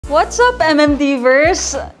What's up,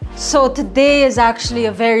 MMDverse? So today is actually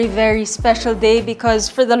a very special day because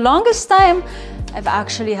for the longest time, I've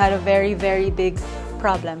actually had a very big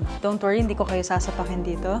problem. Don't worry, hindi ko kayo sasapakin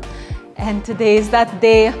dito. And today is that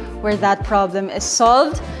day where that problem is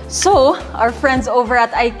solved. So, our friends over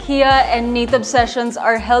at IKEA and Native Sessions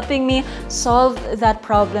are helping me solve that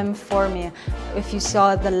problem for me. If you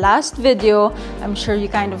saw the last video, I'm sure you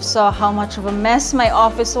kind of saw how much of a mess my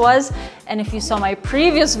office was. And if you saw my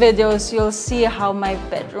previous videos, you'll see how my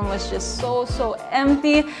bedroom was just so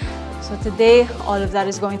empty. So today, all of that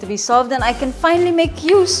is going to be solved and I can finally make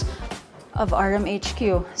use of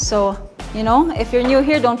RMHQ. So, you know, if you're new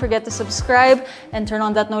here, don't forget to subscribe and turn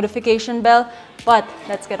on that notification bell. But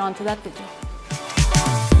let's get on to that video.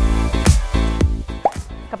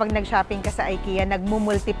 Kapag nag-shopping ka sa IKEA,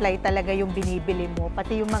 nagmumultiply talaga yung binibili mo.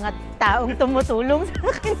 Pati yung mga taong tumutulong sa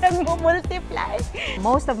akin, nagmumultiply.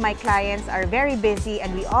 Most of my clients are very busy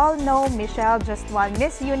and we all know Michelle just won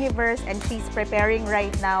Miss Universe and she's preparing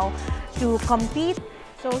right now to compete.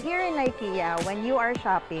 So here in IKEA, when you are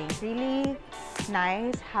shopping, really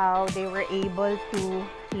nice how they were able to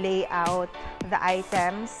lay out the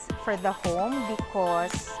items for the home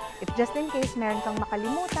because if just in case meron kang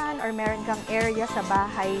makalimutan or meron kang area sa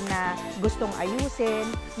bahay na gustong ayusin,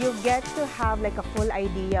 you get to have like a full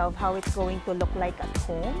idea of how it's going to look like at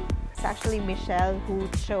home. It's actually Michelle who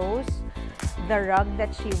chose the rug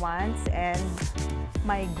that she wants and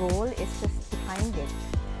my goal is just to find it.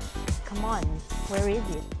 Come on, where is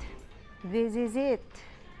it? This is it.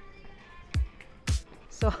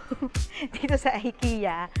 So, dito sa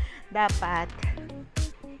IKEA, dapat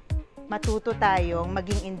matuto tayong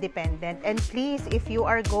maging independent. And please, if you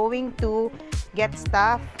are going to get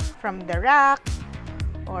stuff from the rack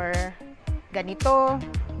or ganito,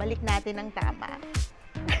 balik natin ang tama.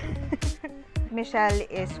 Michelle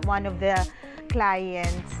is one of the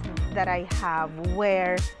clients that I have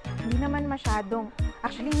where hindi naman masyadong,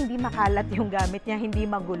 actually hindi makalat yung gamit niya, hindi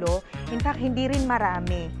magulo. In fact, hindi rin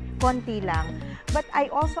marami, konti lang. But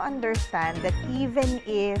I also understand that even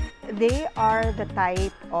if they are the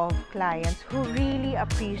type of clients who really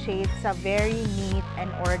appreciates a very neat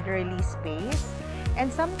and orderly space,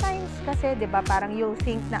 and sometimes kasi, di ba, parang you'll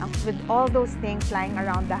think na with all those things lying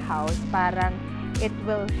around the house, parang it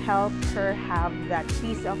will help her have that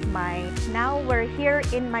peace of mind. Now, we're here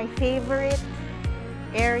in my favorite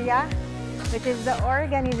area, which is the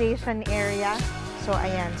organization area. So,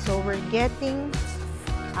 ayan. So, we're getting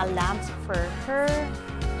a lamp for her.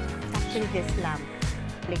 Actually, this lamp.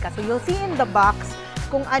 So, you'll see in the box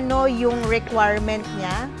kung ano yung requirement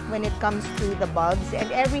niya when it comes to the bulbs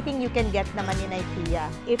and everything you can get naman in IKEA.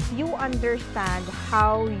 If you understand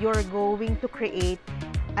how you're going to create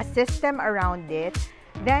a system around it,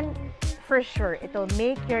 then for sure, it'll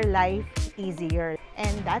make your life easier.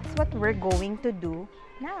 And that's what we're going to do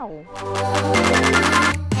now.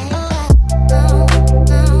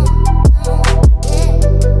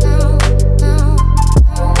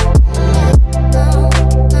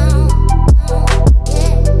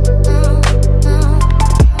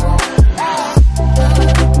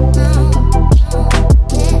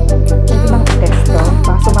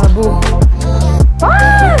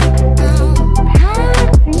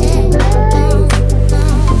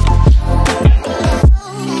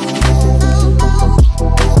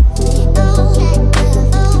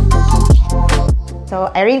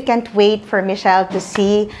 I really can't wait for Michelle to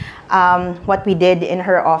see what we did in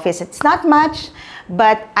her office. It's not much,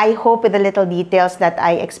 but I hope with the little details that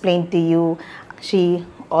I explained to you, she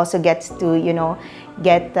also gets to, you know,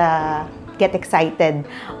 get excited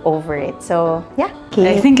over it. So, yeah.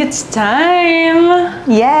 Okay. I think it's time.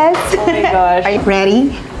 Yes. Oh my gosh. Are you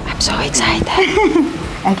ready? I'm so excited.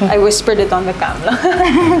 Okay. I whispered it on the camera.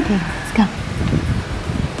 Okay, let's go.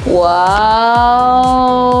 Wow.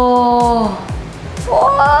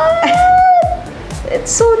 What?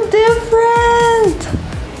 It's so different!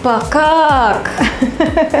 Pakak!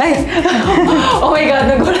 Ay. Oh my God,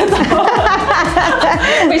 nagulat ako.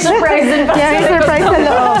 May surprise din pa. Yeah, may surprise sa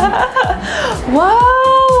loob.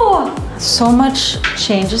 Wow! So much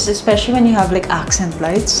changes, especially when you have like accent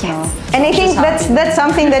lights. Yes. No? And I think that's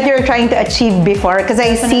something that you're trying to achieve before because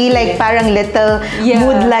I see like parang little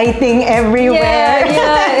mood lighting everywhere.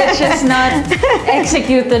 Yeah, it's just not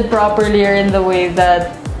executed properly or in the way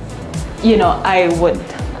that, you know, I would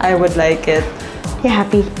like it. You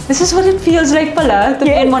happy? This is what it feels like pala to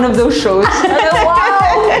be in one of those shows.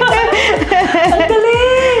 Wow! Ang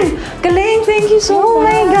galing! Galing! Thank you so much! Oh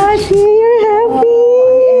my gosh, you're happy!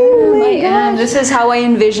 I am. This is how I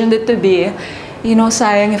envisioned it to be. You know,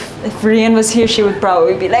 sayang, if Rian was here, she would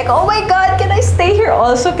probably be like, oh my God, can I stay here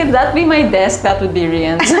also? Can that be my desk? That would be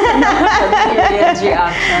Rian's. That would be Rian's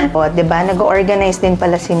reaction. O, diba? Nag-organize din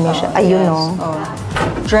pala si Michelle. Ayun, Yes. no? Oh.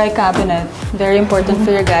 Dry cabinet. Very important for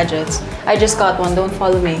your gadgets. I just got one. Don't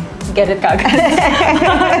follow me. Get it, kagad.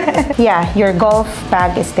 Yeah, your golf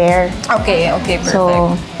bag is there. Okay, perfect.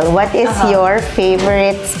 So, what is your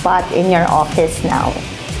favorite spot in your office now?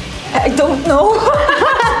 I don't know.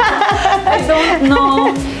 I don't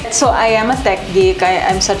know. So I am a tech geek.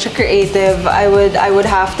 I'm such a creative. I would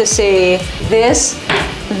have to say this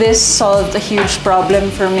solved a huge problem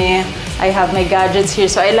for me. I have my gadgets here,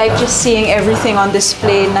 so I like just seeing everything on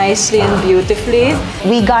display nicely and beautifully.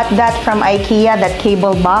 We got that from IKEA, that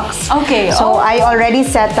cable box. Okay. So I already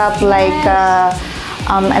set up like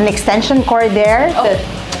an extension cord there. Oh,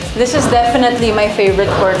 this is definitely my favorite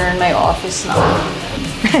corner in my office now.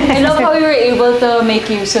 I love how you were able to make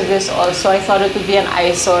use of this also. I thought it would be an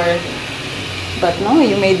eyesore. But no,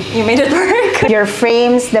 you made it work. Your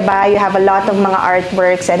frames, diba? You have a lot of mga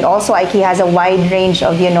artworks, and also IKEA has a wide range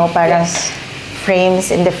of, para frames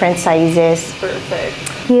in different sizes. Perfect.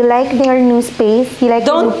 You like their new space? You like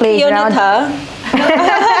the new playground? Don't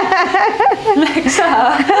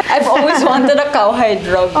Lexa, I've always wanted a cowhide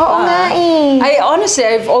rug. Oo nga eh.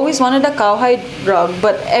 I've always wanted a cowhide rug,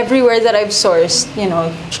 but everywhere that I've sourced,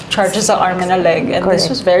 charges an arm and a leg, and this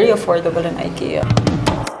was very affordable in IKEA.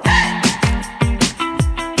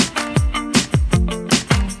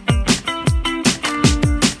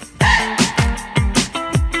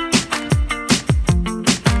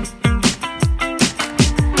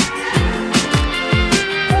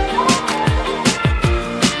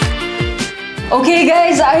 Okay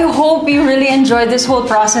guys, I hope you really enjoyed this whole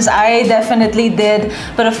process. I definitely did.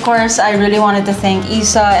 But of course, I really wanted to thank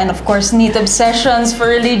Isa and of course Neat Obsessions for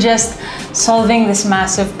really just solving this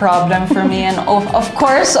massive problem for me. And of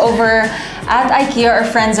course, over at IKEA, our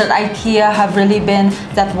friends at IKEA have really been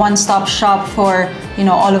that one-stop shop for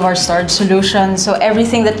all of our storage solutions. So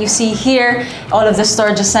everything that you see here, all of the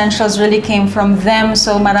storage essentials really came from them.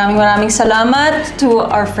 So maraming salamat to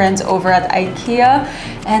our friends over at IKEA.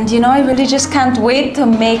 And I really just can't wait to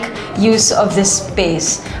make use of this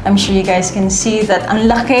space. I'm sure you guys can see that ang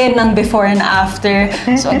laki ng before and after.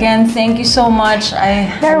 So again, thank you so much.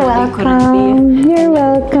 You're welcome. You're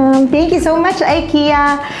welcome. Thank you so much,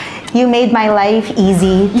 IKEA. You made my life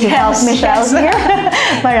easy to help Michelle here.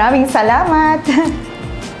 Maraming salamat.